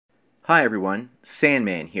Hi everyone,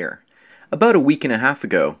 Sandman here. About a week and a half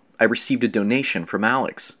ago, I received a donation from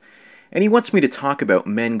Alex, and he wants me to talk about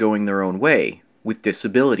men going their own way with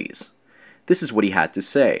disabilities. This is what he had to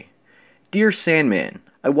say. Dear Sandman,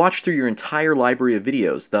 I watched through your entire library of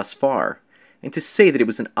videos thus far, and to say that it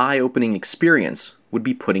was an eye-opening experience would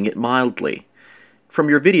be putting it mildly. From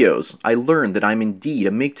your videos, I learned that I'm indeed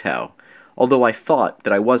a MGTOW, although I thought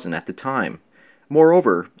that I wasn't at the time.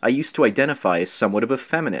 Moreover, I used to identify as somewhat of a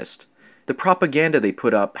feminist. The propaganda they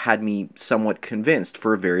put up had me somewhat convinced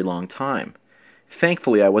for a very long time.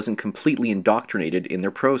 Thankfully, I wasn't completely indoctrinated in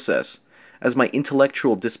their process, as my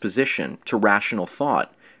intellectual disposition to rational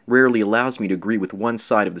thought rarely allows me to agree with one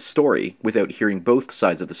side of the story without hearing both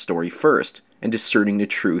sides of the story first and discerning the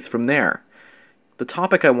truth from there. The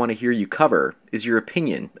topic I want to hear you cover is your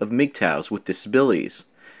opinion of MGTOWs with disabilities.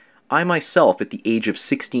 I myself, at the age of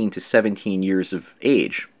 16 to 17 years of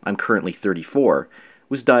age, I'm currently 34,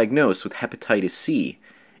 was diagnosed with hepatitis C,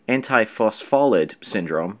 antiphospholipid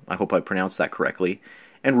syndrome, I hope I pronounced that correctly,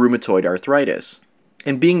 and rheumatoid arthritis.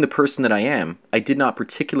 And being the person that I am, I did not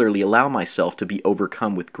particularly allow myself to be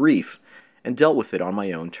overcome with grief, and dealt with it on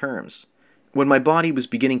my own terms. When my body was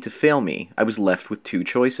beginning to fail me, I was left with two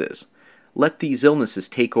choices. Let these illnesses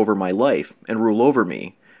take over my life and rule over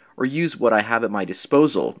me, or use what I have at my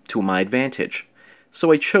disposal to my advantage.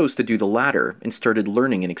 So I chose to do the latter and started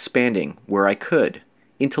learning and expanding where I could,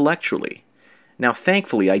 intellectually. Now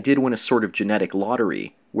thankfully I did win a sort of genetic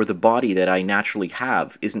lottery, where the body that I naturally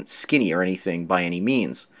have isn't skinny or anything by any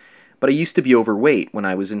means. But I used to be overweight when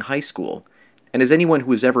I was in high school, and as anyone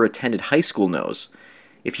who has ever attended high school knows,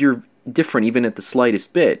 if you're different even at the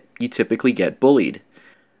slightest bit, you typically get bullied.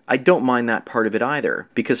 I don't mind that part of it either,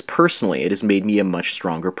 because personally it has made me a much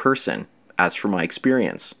stronger person, as for my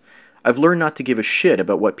experience. I've learned not to give a shit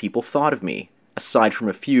about what people thought of me, aside from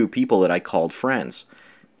a few people that I called friends.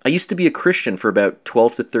 I used to be a Christian for about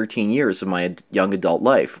 12 to 13 years of my young adult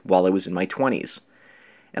life while I was in my 20s.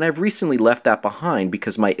 And I've recently left that behind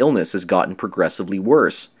because my illness has gotten progressively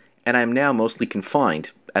worse, and I am now mostly confined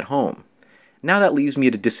at home. Now that leaves me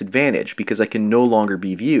at a disadvantage because I can no longer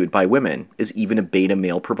be viewed by women as even a beta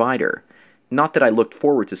male provider. Not that I looked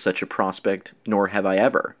forward to such a prospect, nor have I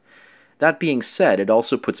ever. That being said, it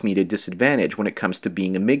also puts me at a disadvantage when it comes to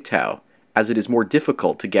being a MGTOW, as it is more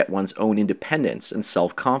difficult to get one's own independence and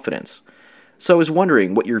self-confidence. So I was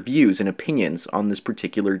wondering what your views and opinions on this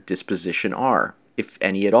particular disposition are, if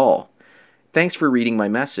any at all. Thanks for reading my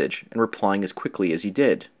message and replying as quickly as you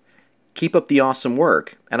did. Keep up the awesome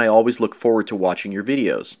work, and I always look forward to watching your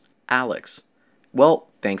videos. Alex. Well,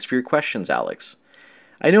 thanks for your questions, Alex.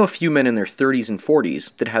 I know a few men in their 30s and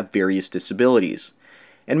 40s that have various disabilities,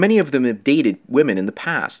 and many of them have dated women in the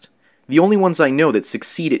past. The only ones I know that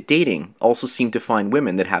succeed at dating also seem to find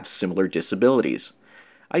women that have similar disabilities.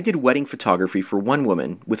 I did wedding photography for one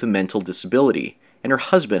woman with a mental disability, and her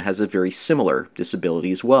husband has a very similar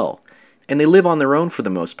disability as well, and they live on their own for the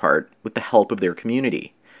most part with the help of their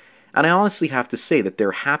community. And I honestly have to say that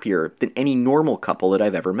they're happier than any normal couple that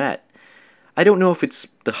I've ever met. I don't know if it's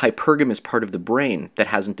the hypergamous part of the brain that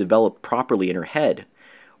hasn't developed properly in her head,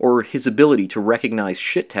 or his ability to recognize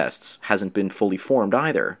shit tests hasn't been fully formed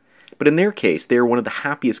either. But in their case, they are one of the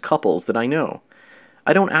happiest couples that I know.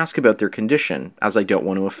 I don't ask about their condition, as I don't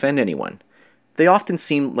want to offend anyone. They often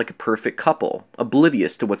seem like a perfect couple,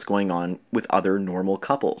 oblivious to what's going on with other normal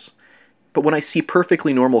couples. But when I see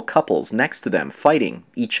perfectly normal couples next to them fighting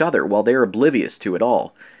each other while they're oblivious to it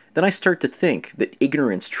all, then I start to think that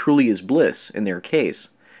ignorance truly is bliss in their case.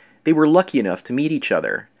 They were lucky enough to meet each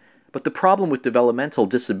other. But the problem with developmental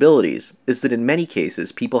disabilities is that in many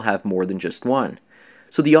cases people have more than just one.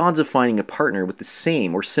 So the odds of finding a partner with the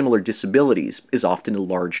same or similar disabilities is often a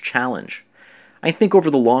large challenge. I think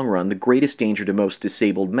over the long run, the greatest danger to most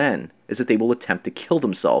disabled men is that they will attempt to kill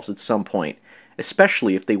themselves at some point,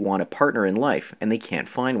 especially if they want a partner in life and they can't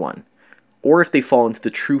find one, or if they fall into the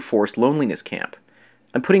true forced loneliness camp.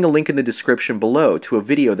 I'm putting a link in the description below to a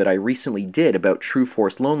video that I recently did about true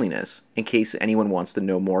forced loneliness, in case anyone wants to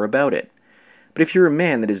know more about it. But if you're a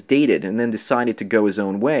man that has dated and then decided to go his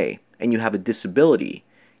own way, and you have a disability,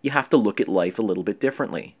 you have to look at life a little bit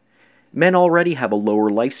differently. Men already have a lower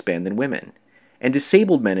lifespan than women, and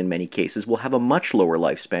disabled men in many cases will have a much lower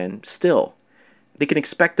lifespan still. They can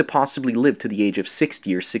expect to possibly live to the age of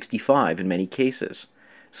 60 or 65 in many cases.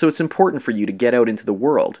 So it's important for you to get out into the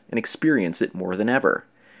world and experience it more than ever.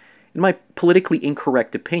 In my politically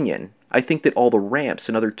incorrect opinion, I think that all the ramps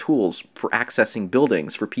and other tools for accessing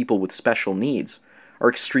buildings for people with special needs are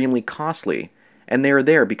extremely costly, and they are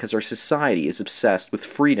there because our society is obsessed with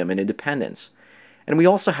freedom and independence. And we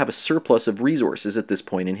also have a surplus of resources at this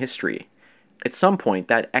point in history. At some point,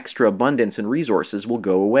 that extra abundance and resources will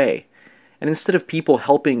go away. And instead of people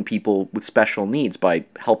helping people with special needs by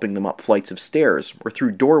helping them up flights of stairs or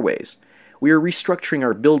through doorways, we are restructuring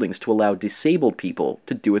our buildings to allow disabled people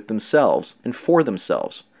to do it themselves and for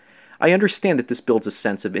themselves. I understand that this builds a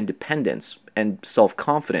sense of independence and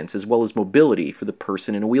self-confidence as well as mobility for the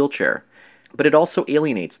person in a wheelchair, but it also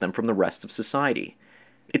alienates them from the rest of society.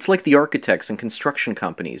 It's like the architects and construction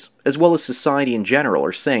companies, as well as society in general,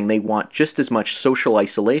 are saying they want just as much social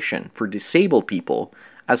isolation for disabled people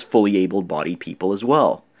as fully able-bodied people as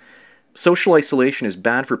well. Social isolation is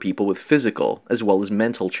bad for people with physical as well as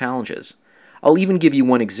mental challenges. I'll even give you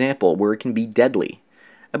one example where it can be deadly.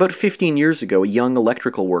 About 15 years ago, a young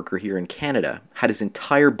electrical worker here in Canada had his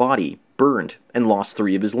entire body burned and lost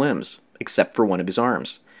 3 of his limbs, except for one of his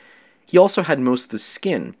arms. He also had most of the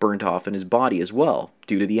skin burnt off in his body as well,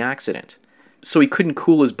 due to the accident. So he couldn't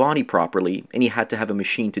cool his body properly, and he had to have a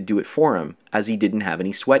machine to do it for him, as he didn't have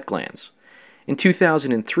any sweat glands. In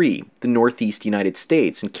 2003, the Northeast United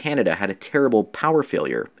States and Canada had a terrible power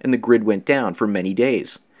failure, and the grid went down for many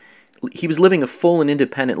days. He was living a full and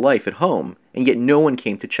independent life at home, and yet no one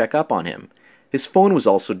came to check up on him. His phone was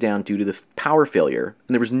also down due to the power failure,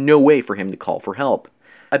 and there was no way for him to call for help.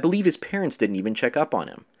 I believe his parents didn't even check up on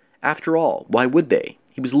him. After all, why would they?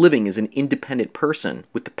 He was living as an independent person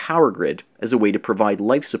with the power grid as a way to provide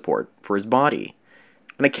life support for his body.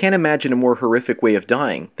 And I can't imagine a more horrific way of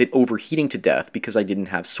dying than overheating to death because I didn't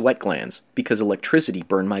have sweat glands, because electricity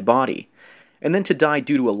burned my body. And then to die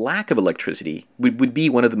due to a lack of electricity would be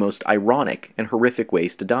one of the most ironic and horrific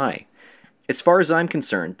ways to die. As far as I'm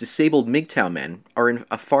concerned, disabled MGTOW men are in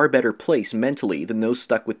a far better place mentally than those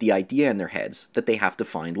stuck with the idea in their heads that they have to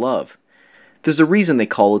find love. There's a reason they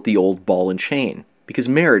call it the old ball and chain, because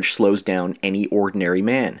marriage slows down any ordinary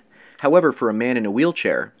man. However, for a man in a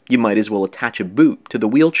wheelchair, you might as well attach a boot to the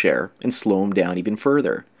wheelchair and slow him down even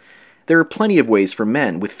further. There are plenty of ways for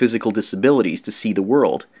men with physical disabilities to see the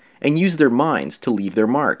world, and use their minds to leave their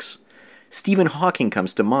marks. Stephen Hawking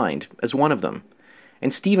comes to mind as one of them.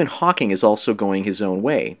 And Stephen Hawking is also going his own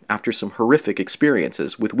way after some horrific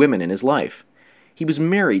experiences with women in his life. He was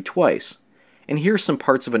married twice. And here's some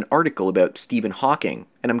parts of an article about Stephen Hawking,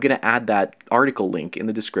 and I'm going to add that article link in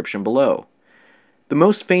the description below. The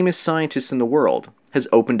most famous scientist in the world has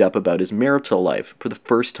opened up about his marital life for the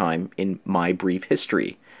first time in My Brief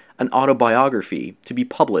History, an autobiography to be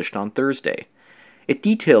published on Thursday. It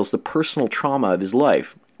details the personal trauma of his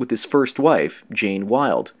life with his first wife, Jane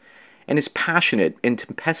Wilde, and his passionate and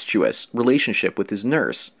tempestuous relationship with his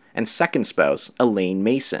nurse and second spouse, Elaine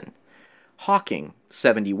Mason. Hawking,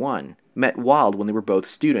 71, met Wilde when they were both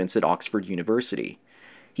students at Oxford University.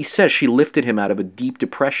 He says she lifted him out of a deep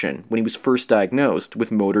depression when he was first diagnosed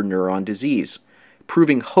with motor neuron disease,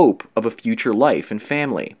 proving hope of a future life and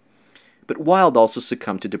family. But Wilde also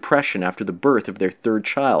succumbed to depression after the birth of their third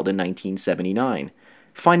child in 1979,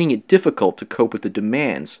 finding it difficult to cope with the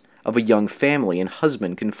demands of a young family and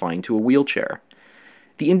husband confined to a wheelchair.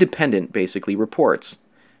 The Independent basically reports,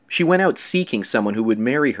 she went out seeking someone who would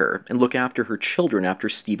marry her and look after her children after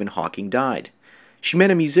Stephen Hawking died. She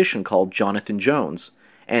met a musician called Jonathan Jones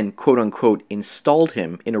and quote-unquote installed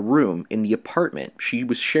him in a room in the apartment she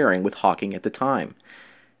was sharing with Hawking at the time.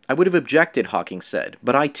 I would have objected, Hawking said,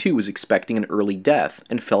 but I too was expecting an early death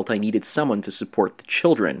and felt I needed someone to support the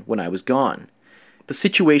children when I was gone. The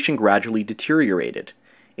situation gradually deteriorated.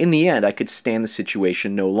 In the end, I could stand the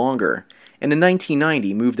situation no longer, and in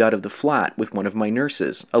 1990 moved out of the flat with one of my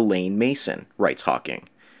nurses, Elaine Mason, writes Hawking.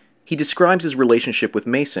 He describes his relationship with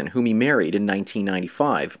Mason, whom he married in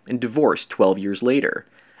 1995 and divorced 12 years later,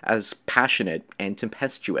 as passionate and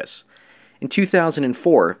tempestuous. In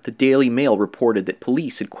 2004, the Daily Mail reported that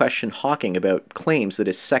police had questioned Hawking about claims that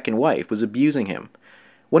his second wife was abusing him.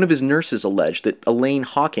 One of his nurses alleged that Elaine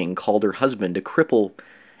Hawking called her husband a cripple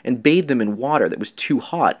and bathed him in water that was too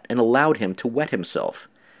hot and allowed him to wet himself.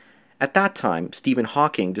 At that time, Stephen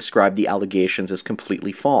Hawking described the allegations as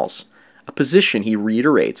completely false, a position he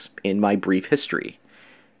reiterates in My Brief History.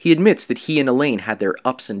 He admits that he and Elaine had their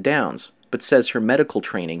ups and downs, but says her medical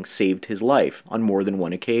training saved his life on more than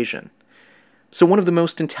one occasion. So one of the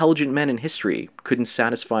most intelligent men in history couldn't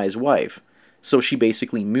satisfy his wife, so she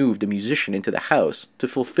basically moved a musician into the house to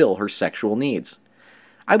fulfill her sexual needs.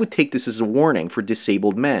 I would take this as a warning for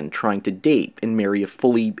disabled men trying to date and marry a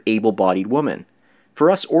fully able-bodied woman. For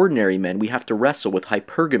us ordinary men, we have to wrestle with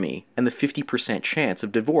hypergamy and the 50% chance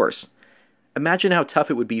of divorce. Imagine how tough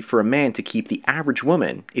it would be for a man to keep the average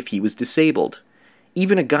woman if he was disabled.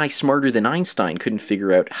 Even a guy smarter than Einstein couldn't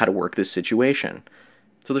figure out how to work this situation.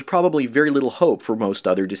 So there's probably very little hope for most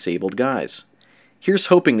other disabled guys. Here's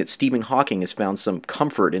hoping that Stephen Hawking has found some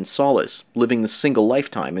comfort and solace living the single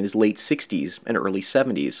lifetime in his late 60s and early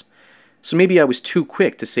 70s. So maybe I was too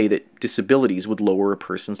quick to say that disabilities would lower a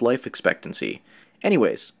person's life expectancy.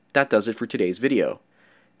 Anyways, that does it for today's video.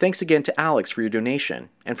 Thanks again to Alex for your donation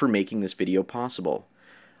and for making this video possible.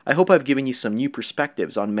 I hope I've given you some new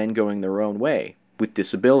perspectives on men going their own way with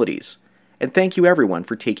disabilities. And thank you everyone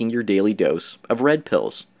for taking your daily dose of red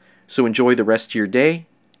pills. So enjoy the rest of your day,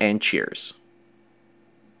 and cheers.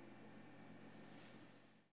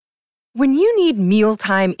 When you need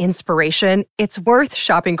mealtime inspiration, it's worth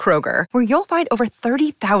shopping Kroger, where you'll find over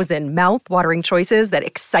 30,000 mouth-watering choices that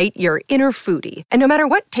excite your inner foodie. And no matter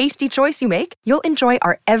what tasty choice you make, you'll enjoy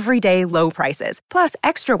our everyday low prices, plus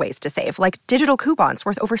extra ways to save, like digital coupons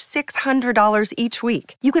worth over $600 each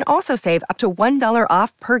week. You can also save up to $1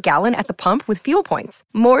 off per gallon at the pump with fuel points.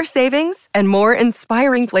 More savings and more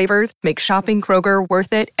inspiring flavors make shopping Kroger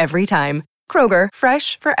worth it every time. Kroger,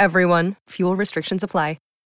 fresh for everyone. Fuel restrictions apply.